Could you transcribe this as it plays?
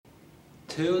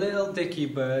Two little dicky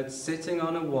birds sitting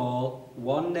on a wall,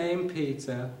 one named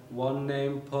Peter, one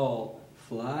named Paul.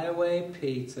 Fly away,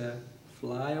 Peter,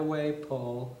 fly away,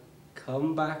 Paul.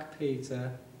 Come back,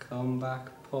 Peter, come back,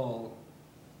 Paul.